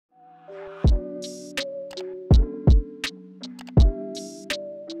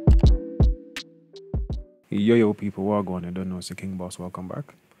Yo people, what going? I don't know, it's the King Boss. Welcome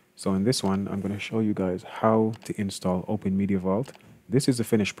back. So in this one, I'm going to show you guys how to install OpenMediaVault. This is the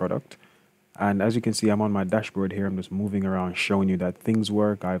finished product, and as you can see, I'm on my dashboard here. I'm just moving around, showing you that things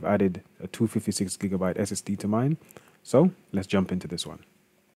work. I've added a 256GB SSD to mine. So let's jump into this one.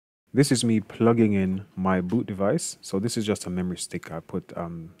 This is me plugging in my boot device. So this is just a memory stick I put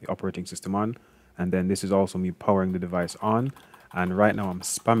the operating system on, and then this is also me powering the device on. And right now I'm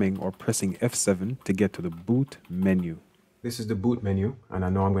spamming or pressing F7 to get to the boot menu. This is the boot menu, and I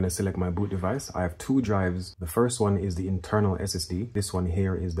know I'm going to select my boot device. I have two drives. The first one is the internal SSD. This one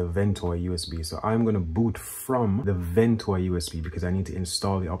here is the Ventor USB. So I'm going to boot from the Ventor USB because I need to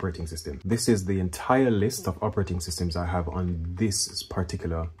install the operating system. This is the entire list of operating systems I have on this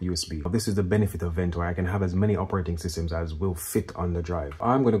particular USB. This is the benefit of Ventor. I can have as many operating systems as will fit on the drive.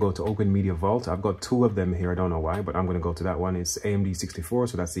 I'm going to go to OpenMediaVault. I've got two of them here. I don't know why, but I'm going to go to that one. It's AMD 64,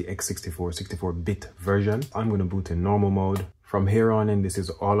 so that's the x64 64-bit version. I'm going to boot in normal mode. From here on in, this is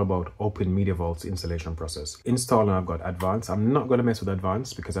all about OpenMediaVault's installation process. Install, and I've got advanced. I'm not going to mess with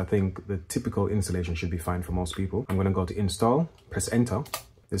advanced because I think the typical installation should be fine for most people. I'm going to go to install, press enter.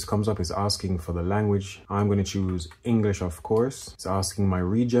 This comes up, it's asking for the language. I'm going to choose English, of course. It's asking my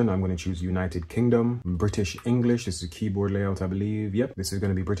region. I'm going to choose United Kingdom. British English. This is a keyboard layout, I believe. Yep, this is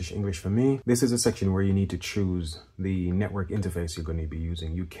going to be British English for me. This is a section where you need to choose the network interface you're going to be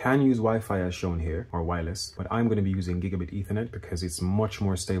using. You can use Wi-Fi as shown here, or wireless, but I'm going to be using Gigabit Ethernet because it's much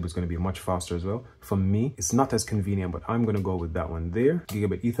more stable. It's going to be much faster as well. For me, it's not as convenient, but I'm going to go with that one there.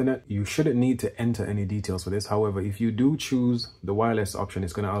 Gigabit Ethernet. You shouldn't need to enter any details for this. However, if you do choose the wireless option,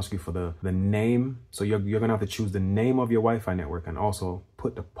 it's going to ask you for the name. So you're going to have to choose the name of your Wi-Fi network and also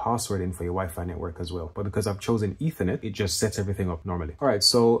put the password in for your Wi-Fi network as well. But because I've chosen Ethernet, it just sets everything up normally. All right,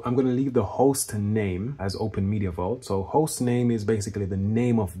 so I'm going to leave the host name as OpenMediaVault. So host name is basically the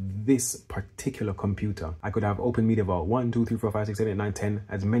name of this particular computer. I could have OpenMediaVault 1, 2, 3, 4, 5, 6, 7, 8, 9, 10,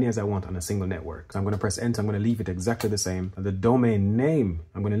 as many as I want on a single network. So I'm going to press enter. I'm going to leave it exactly the same. And the domain name,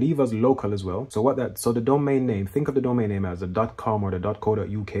 I'm going to leave as local as well. So the domain name, think of the domain name as the .com or the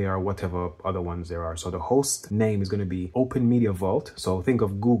 .co.uk or whatever other ones there are. So the host name is going to be OpenMediaVault. So think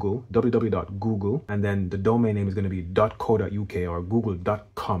of Google, www.google, and then the domain name is going to be .co.uk or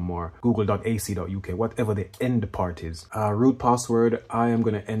google.com or google.ac.uk, whatever the end part is. Root password, I am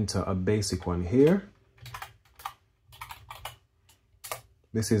going to enter a basic one here.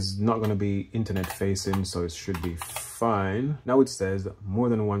 This is not going to be internet facing, so it should be fine. Now it says more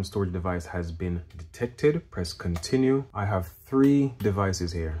than one storage device has been detected. Press continue. I have 3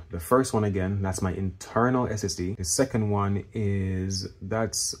 devices here. The first one, again, that's my internal SSD. The second one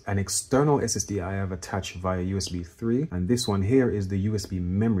that's an external SSD I have attached via USB 3. And this one here is the USB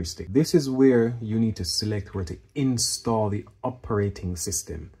memory stick. This is where you need to select where to install the operating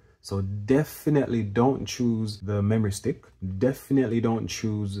system. So definitely don't choose the memory stick. Definitely don't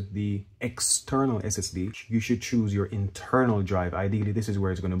choose the external SSD. You should choose your internal drive. Ideally, this is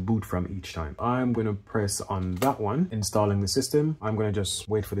where it's going to boot from each time. I'm going to press on that one, installing the system. I'm going to just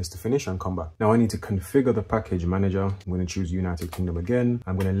wait for this to finish and come back. Now I need to configure the package manager. I'm going to choose United Kingdom again.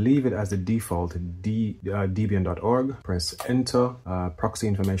 I'm going to leave it as the default debian.org. Press enter. Proxy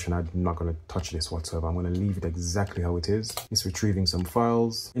information, I'm not going to touch this whatsoever. I'm going to leave it exactly how it is. It's retrieving some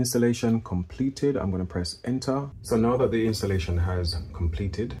files. Installation completed. I'm going to press enter. So now that the installation has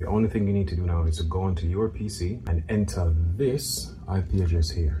completed, the only thing you need to do now is to go onto your PC and enter this IP address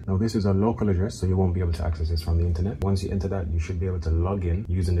here. Now this is a local address, so you won't be able to access this from the internet. Once you enter that, you should be able to log in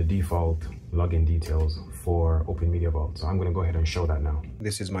using the default login details for OpenMediaVault. So I'm going to go ahead and show that now.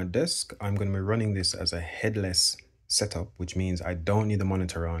 This is my desk. I'm going to be running this as a headless setup, which means I don't need the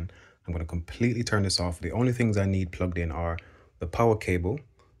monitor on. I'm going to completely turn this off. The only things I need plugged in are the power cable,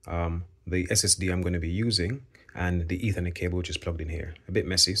 the SSD I'm going to be using, and the Ethernet cable, which is plugged in here. A bit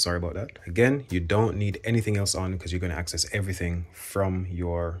messy, sorry about that. Again, you don't need anything else on because you're going to access everything from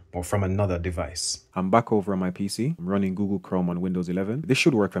from another device. I'm back over on my PC. I'm running Google Chrome on Windows 11. This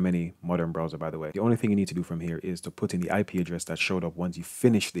should work from any modern browser, by the way. The only thing you need to do from here is to put in the IP address that showed up once you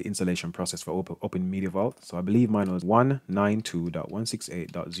finish the installation process for OpenMediaVault. So I believe mine was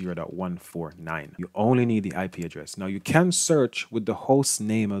 192.168.0.149. You only need the IP address. Now you can search with the host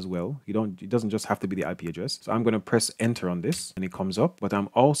name as well. It doesn't just have to be the IP address. So I'm I'm going to press enter on this and it comes up, but I'm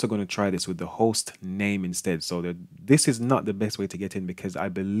also going to try this with the host name instead. So this is not the best way to get in because I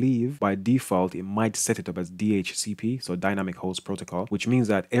believe by default it might set it up as DHCP, so Dynamic Host Protocol, which means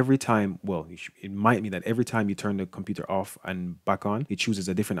that every time, well, it might mean that every time you turn the computer off and back on, it chooses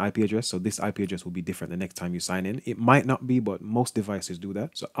a different IP address. So this IP address will be different the next time you sign in. It might not be, but most devices do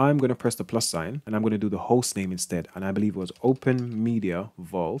that. So I'm going to press the plus sign and I'm going to do the host name instead. And I believe it was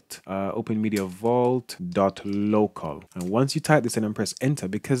OpenMediaVault, OpenMediaVault.local. And once you type this in and press enter,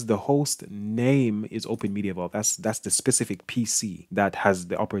 because the host name is OpenMediaVault, that's the specific PC that has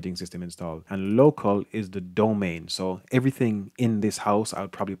the operating system installed, and local is the domain. So everything in this house I'll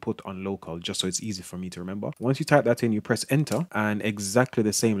probably put on local just so it's easy for me to remember. Once you type that in, you press enter and exactly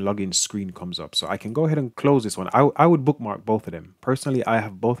the same login screen comes up. So I can go ahead and close this one. I would bookmark both of them. Personally, I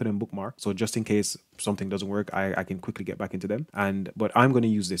have both of them bookmarked, so just in case something doesn't work, I can quickly get back into them. But I'm going to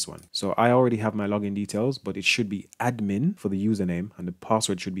use this one. So I already have my login details, but it should be admin for the username and the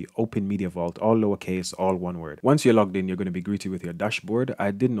password should be OpenMediaVault, all lowercase, all one word. Once you're logged in, you're going to be greeted with your dashboard.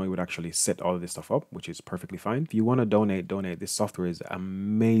 I didn't know it would actually set all of this stuff up, which is perfectly fine. If you want to donate. This software is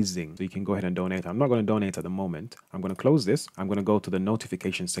amazing. So you can go ahead and donate. I'm not going to donate at the moment. I'm going to close this. I'm going to go to the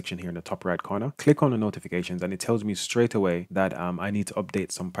notifications section here in the top right corner. Click on the notifications and it tells me straight away that I need to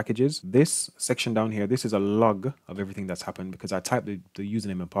update some packages. This section down here, this is a log of everything that's happened because I typed the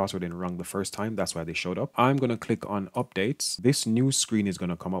username and password in wrong the first time. That's why they showed up. I'm going to click on updates. This new screen is going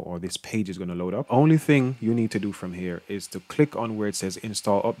to come up, or this page is going to load up. Only thing you need to do from here is to click on where it says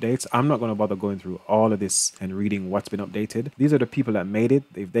install updates. I'm not going to bother going through all of this and reading what's been updated. These are the people that made it.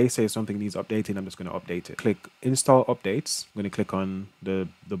 If they say something needs updating, I'm just going to update it. Click install updates. I'm going to click on the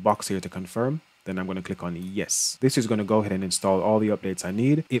box here to confirm. Then I'm going to click on yes. This is going to go ahead and install all the updates I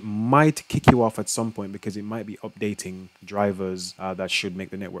need. It might kick you off at some point because it might be updating drivers that should make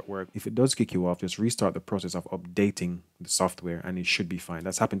the network work. If it does kick you off, just restart the process of updating the software and it should be fine.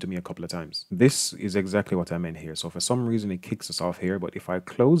 That's happened to me a couple of times. This is exactly what I meant here. So for some reason it kicks us off here, but if I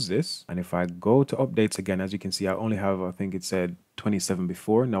close this and if I go to updates again, as you can see, I only have, I think it said 27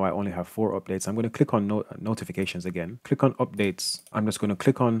 before. Now I only have 4 updates. I'm going to click on notifications again. Click on updates. I'm just going to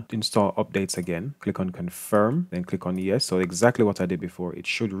click on install updates again. Click on confirm, then click on yes. So exactly what I did before. It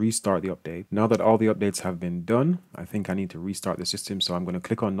should restart the update. Now that all the updates have been done, I think I need to restart the system. So I'm going to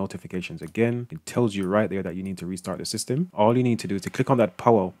click on notifications again. It tells you right there that you need to restart the system. All you need to do is to click on that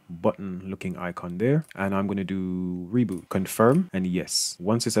power button looking icon there. And I'm going to do reboot, confirm, and yes.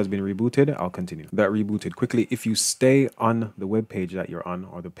 Once this has been rebooted, I'll continue. That rebooted quickly. If you stay on the web page that you're on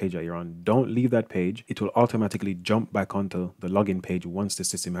or the page that you're on, don't leave that page. It will automatically jump back onto the login page once the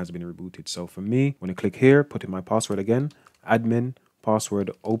system has been rebooted. So for me, I'm going to click here, put in my password again, admin,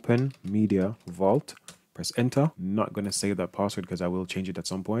 password, OpenMediaVault. Press enter. Not going to save that password because I will change it at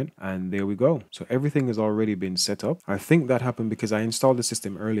some point. And there we go. So everything has already been set up. I think that happened because I installed the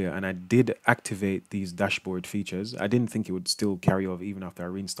system earlier and I did activate these dashboard features. I didn't think it would still carry over even after I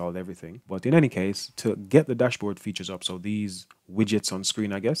reinstalled everything. But in any case, to get the dashboard features up, so these widgets on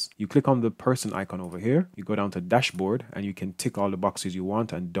screen, I guess, you click on the person icon over here, you go down to dashboard and you can tick all the boxes you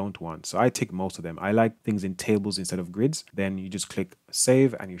want and don't want. So I tick most of them. I like things in tables instead of grids. Then you just click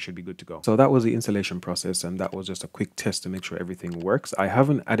save and you should be good to go. So that was the installation process and that was just a quick test to make sure everything works. I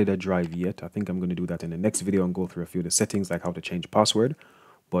haven't added a drive yet. I think I'm going to do that in the next video and go through a few of the settings like how to change password.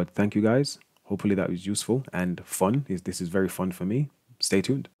 But thank you guys. Hopefully that was useful and fun. This is very fun for me. Stay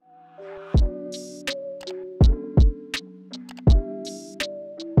tuned.